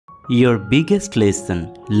Your biggest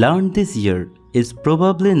lesson learned this year is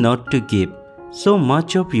probably not to give so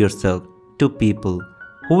much of yourself to people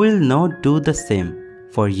who will not do the same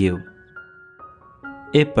for you.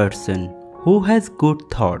 A person who has good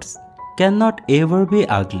thoughts cannot ever be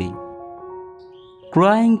ugly.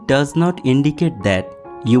 Crying does not indicate that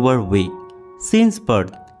you are weak. Since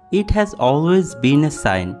birth, it has always been a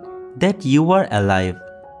sign that you are alive.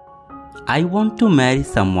 I want to marry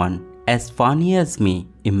someone as funny as me.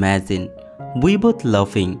 Imagine we both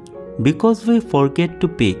laughing because we forget to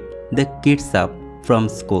pick the kids up from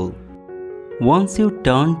school. Once you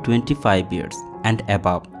turn 25 years and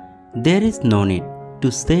above, there is no need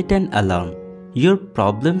to sit and alarm. Your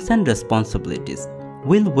problems and responsibilities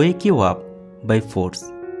will wake you up by force.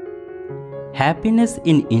 Happiness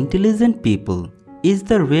in intelligent people is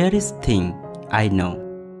the rarest thing I know.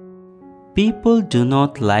 People do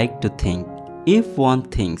not like to think. If one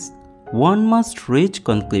thinks, one must reach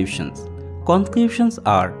conclusions. Conclusions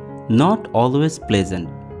are not always pleasant.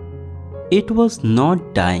 It was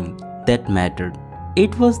not dying that mattered.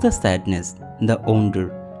 It was the sadness, the wonder,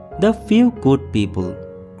 the few good people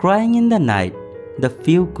crying in the night, the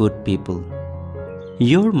few good people.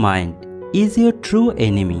 Your mind is your true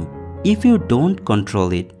enemy. If you don't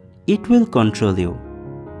control it, it will control you.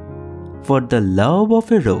 For the love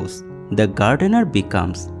of a rose, the gardener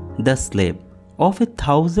becomes the slave of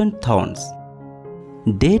 1,000 thorns.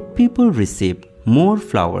 Dead people receive more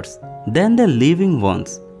flowers than the living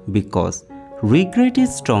ones because regret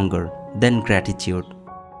is stronger than gratitude.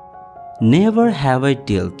 Never have I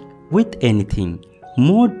dealt with anything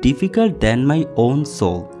more difficult than my own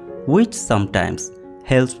soul, which sometimes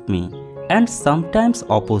helps me and sometimes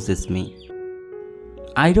opposes me.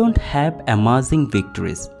 I don't have amazing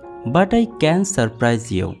victories, but I can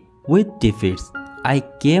surprise you with defeats I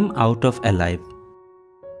came out of alive.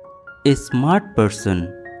 A smart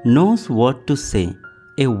person knows what to say.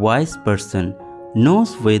 A wise person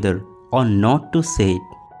knows whether or not to say it.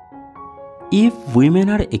 If women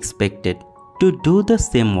are expected to do the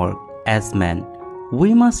same work as men,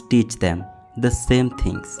 we must teach them the same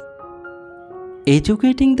things.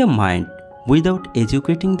 Educating the mind without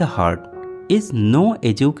educating the heart is no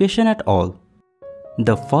education at all.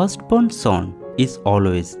 The firstborn son is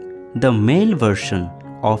always the male version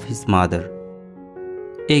of his mother.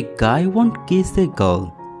 A guy won't kiss a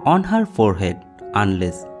girl on her forehead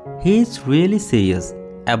unless he is really serious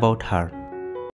about her.